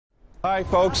Hi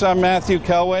folks, I'm Matthew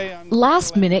Kelway.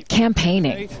 Last-minute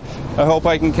campaigning. I hope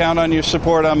I can count on your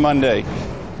support on Monday.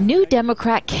 New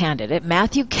Democrat candidate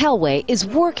Matthew Kelway is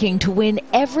working to win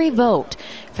every vote.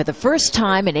 For the first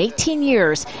time in 18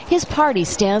 years, his party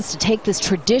stands to take this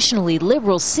traditionally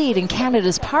Liberal seat in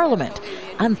Canada's Parliament.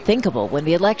 Unthinkable when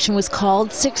the election was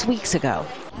called 6 weeks ago.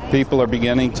 People are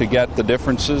beginning to get the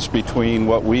differences between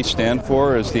what we stand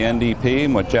for as the NDP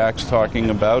and what Jack's talking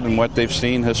about and what they've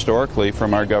seen historically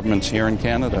from our governments here in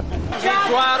Canada.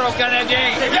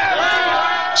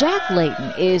 Jack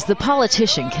Layton is the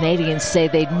politician Canadians say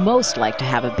they'd most like to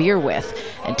have a beer with.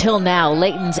 Until now,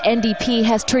 Layton's NDP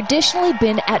has traditionally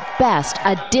been at best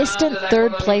a distant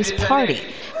third-place party.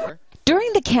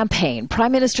 During the campaign,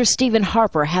 Prime Minister Stephen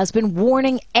Harper has been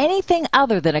warning anything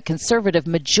other than a Conservative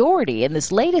majority in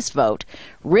this latest vote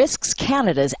risks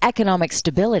Canada's economic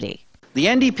stability. The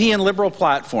NDP and Liberal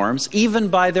platforms, even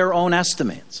by their own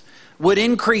estimates, would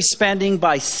increase spending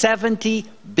by $70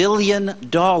 billion.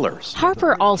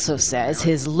 Harper also says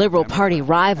his Liberal Party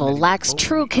rival lacks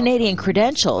true Canadian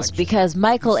credentials because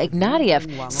Michael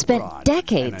Ignatieff spent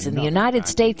decades in the United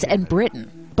States and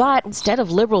Britain. But instead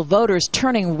of Liberal voters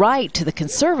turning right to the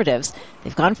Conservatives,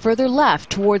 they've gone further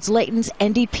left towards Layton's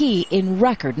NDP in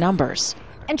record numbers.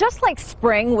 And just like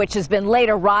spring, which has been late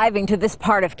arriving to this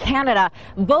part of Canada,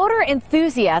 voter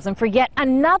enthusiasm for yet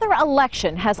another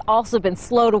election has also been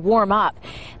slow to warm up.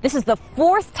 This is the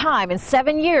fourth time in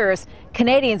 7 years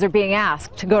Canadians are being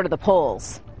asked to go to the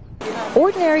polls.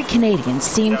 Ordinary Canadians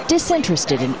seem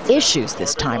disinterested in issues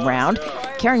this time round,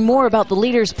 caring more about the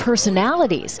leaders'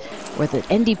 personalities, where the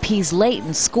NDP's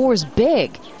Layton scores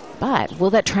big. But will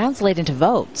that translate into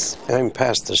votes? I'm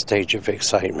past the stage of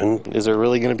excitement. Is there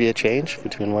really going to be a change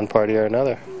between one party or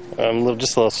another? I'm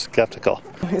just a little skeptical.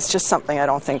 It's just something I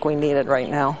don't think we needed right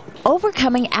now.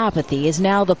 Overcoming apathy is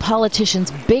now the politician's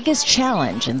biggest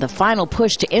challenge in the final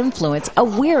push to influence a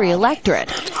weary electorate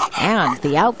and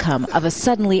the outcome of a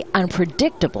suddenly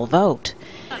unpredictable vote.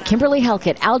 Kimberly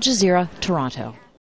Halkett, Al Jazeera, Toronto.